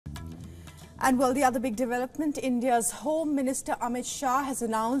And well, the other big development, India's Home Minister Amit Shah has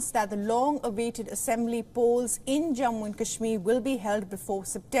announced that the long-awaited assembly polls in Jammu and Kashmir will be held before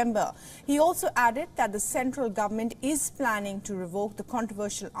September. He also added that the central government is planning to revoke the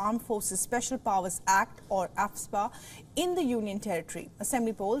controversial Armed Forces Special Powers Act, or AFSPA, in the Union Territory.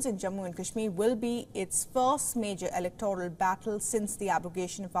 Assembly polls in Jammu and Kashmir will be its first major electoral battle since the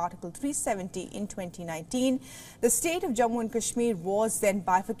abrogation of Article 370 in 2019. The state of Jammu and Kashmir was then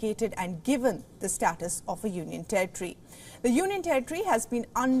bifurcated and given the status of a Union Territory. The Union Territory has been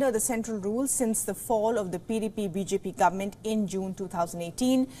under the central rule since the fall of the PDP-BJP government in June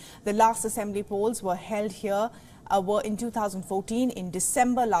 2018. The last assembly polls were held here were in 2014. In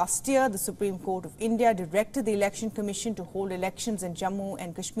December last year, the Supreme Court of India directed the Election Commission to hold elections in Jammu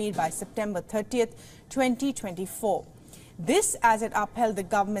and Kashmir by September 30th, 2024. This as it upheld the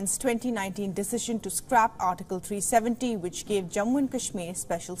government's 2019 decision to scrap Article 370, which gave Jammu and Kashmir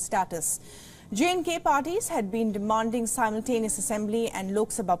special status. J&K parties had been demanding simultaneous assembly and Lok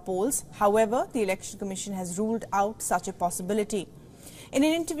Sabha polls. However, the Election Commission has ruled out such a possibility. In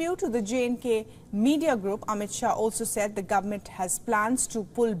an interview to the J&K media group, Amit Shah also said the government has plans to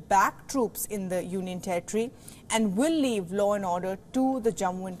pull back troops in the Union Territory and will leave law and order to the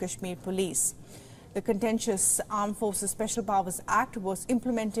Jammu and Kashmir police. The contentious Armed Forces Special Powers Act was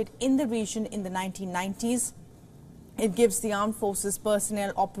implemented in the region in the 1990s. It gives the armed forces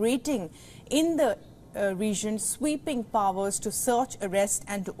personnel operating in the region sweeping powers to search, arrest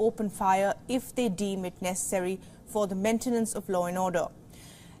and to open fire if they deem it necessary for the maintenance of law and order.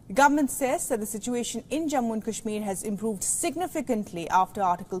 The government says that the situation in Jammu and Kashmir has improved significantly after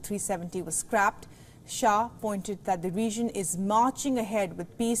Article 370 was scrapped. Shah pointed that the region is marching ahead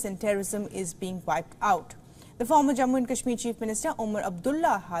with peace and terrorism is being wiped out. The former Jammu and Kashmir Chief Minister Omar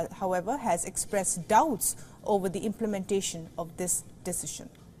Abdullah, however, has expressed doubts over the implementation of this decision.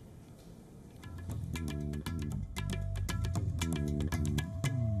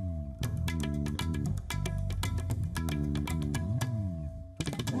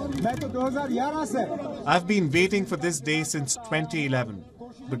 I've been waiting for this day since 2011.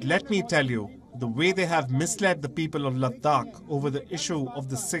 But let me tell you, the way they have misled the people of Ladakh over the issue of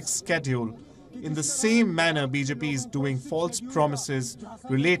the 6th schedule, in the same manner BJP is doing false promises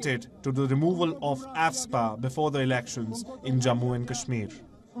related to the removal of AFSPA before the elections in Jammu and Kashmir.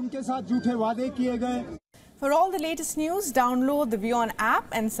 For all the latest news, download the WION app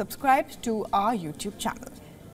and subscribe to our YouTube channel.